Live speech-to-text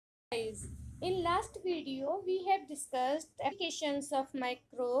Guys, in last video we have discussed applications of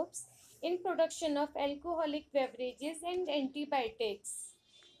microbes in production of alcoholic beverages and antibiotics.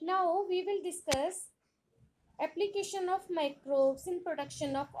 Now we will discuss application of microbes in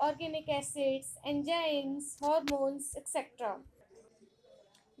production of organic acids, enzymes, hormones, etc.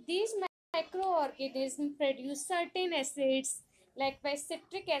 These microorganisms produce certain acids like by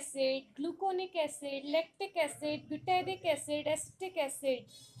citric acid, gluconic acid, lactic acid, butyric acid, acetic acid.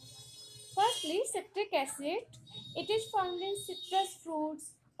 Firstly, citric acid. It is found in citrus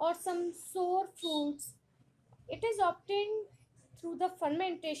fruits or some sour fruits. It is obtained through the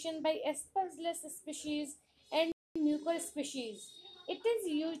fermentation by Aspergillus species and Mucor species. It is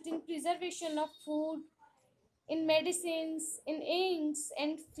used in preservation of food, in medicines, in inks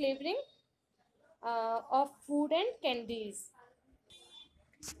and flavoring of food and candies.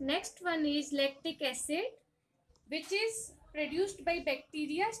 Next one is lactic acid, which is produced by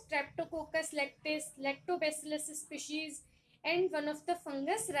bacteria Streptococcus lactis, Lactobacillus species, and one of the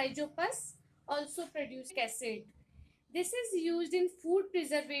fungus Rhizopus also produce acid. This is used in food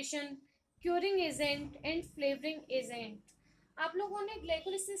preservation, curing agent and flavoring agent. आप लोगों ने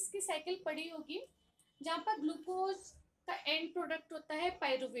glycolysis की cycle पढ़ी होगी, जहाँ पर glucose का and product होता है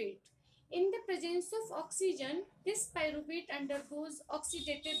pyruvate. In the presence of oxygen, this pyruvate undergoes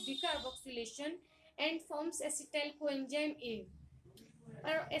oxidative decarboxylation and forms acetyl coenzyme A.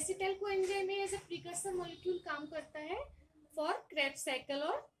 और acetyl coenzyme A as a precursor molecule काम करता है for Krebs cycle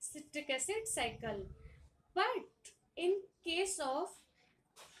और citric acid cycle. But in case of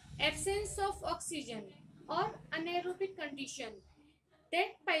absence of oxygen or anaerobic condition,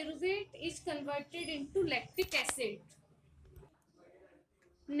 that pyruvate is converted into lactic acid.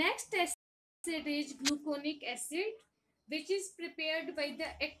 Next acid is gluconic acid, which is prepared by the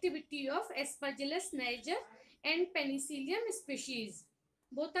activity of Aspergillus niger and Penicillium species.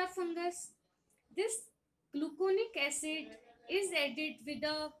 Both are fungus. This gluconic acid is added with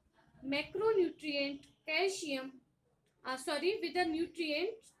a macronutrient calcium, with the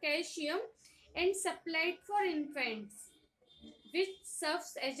nutrient calcium and supplied for infants, which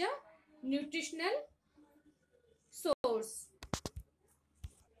serves as a nutritional source.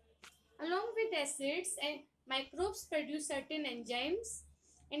 Along with acids, and microbes produce certain enzymes,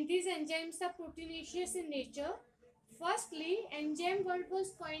 and these enzymes are proteinaceous in nature. Firstly, enzyme word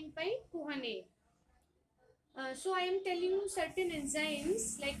was coined by Kuhane. So I am telling you certain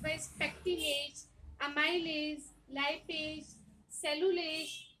enzymes like by pectinase, amylase, lipase,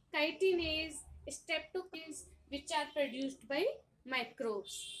 cellulase, chitinase, streptokinase, which are produced by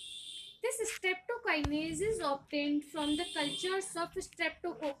microbes. This streptokinase is obtained from the cultures of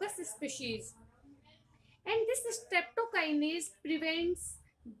Streptococcus species, and this streptokinase prevents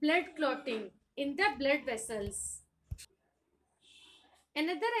blood clotting in the blood vessels.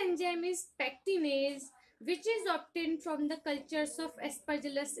 Another enzyme is pectinase, which is obtained from the cultures of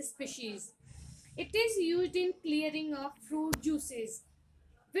Aspergillus species. It is used in clearing of fruit juices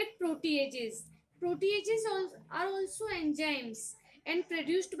with proteases. Proteases are also enzymes and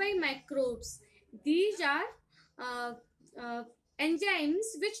produced by microbes. These are uh, uh,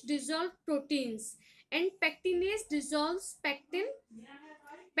 enzymes which dissolve proteins, and pectinase dissolves pectin.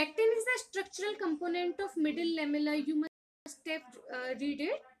 Pectin is the structural component of middle lamella. You must have read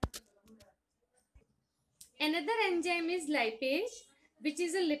it. Another enzyme is lipase, which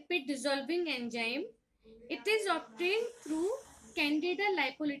is a lipid dissolving enzyme. It is obtained through Candida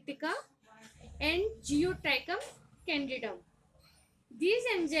lipolytica and Geotrichum candidum. These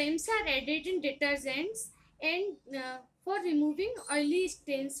enzymes are added in detergents and for removing oily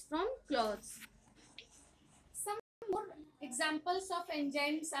stains from clothes. Some more examples of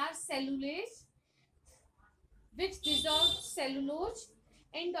enzymes are cellulase, which dissolves cellulose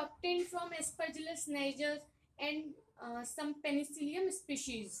and obtained from Aspergillus niger and some Penicillium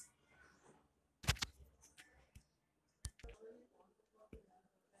species.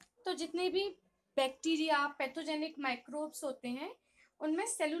 तो जितने भी bacteria pathogenic microbes होते हैं उनमें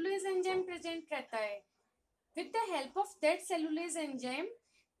cellulose enzyme present रहता है. With the help of that cellulase enzyme,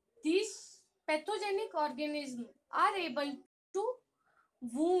 these pathogenic organisms are able to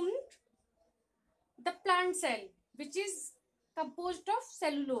wound the plant cell, which is composed of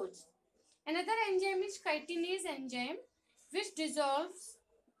cellulose. Another enzyme is chitinase enzyme, which dissolves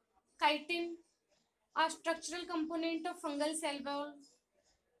chitin, a structural component of fungal cell walls.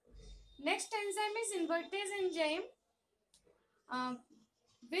 Next enzyme is invertase enzyme,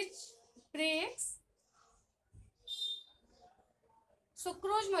 which breaks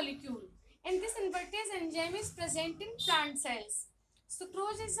sucrose molecule, and this invertase enzyme is present in plant cells.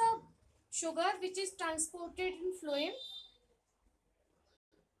 Sucrose is a sugar which is transported in phloem.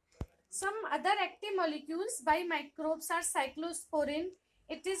 Some other active molecules by microbes are cyclosporin.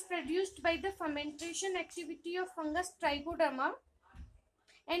 It is produced by the fermentation activity of fungus Trichoderma,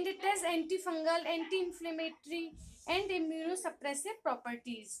 and it has antifungal, anti-inflammatory and immunosuppressive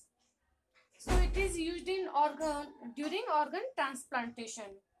properties. So it is used in during organ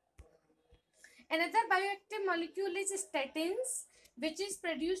transplantation. Another bioactive molecule is statins, which is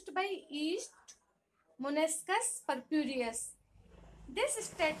produced by yeast Monoscus purpureus.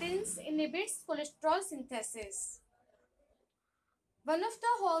 This statins inhibits cholesterol synthesis. One of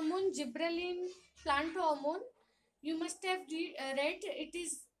the hormone, gibberellin, plant hormone, you must have read it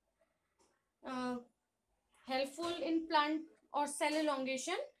is uh, helpful in plant or cell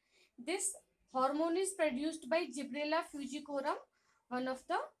elongation. This hormone is produced by Gibberella fujicorum, one of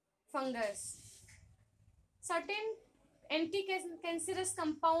the fungus. Certain anti-cancerous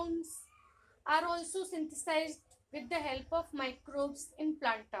compounds are also synthesized with the help of microbes in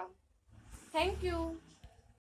planta. Thank you.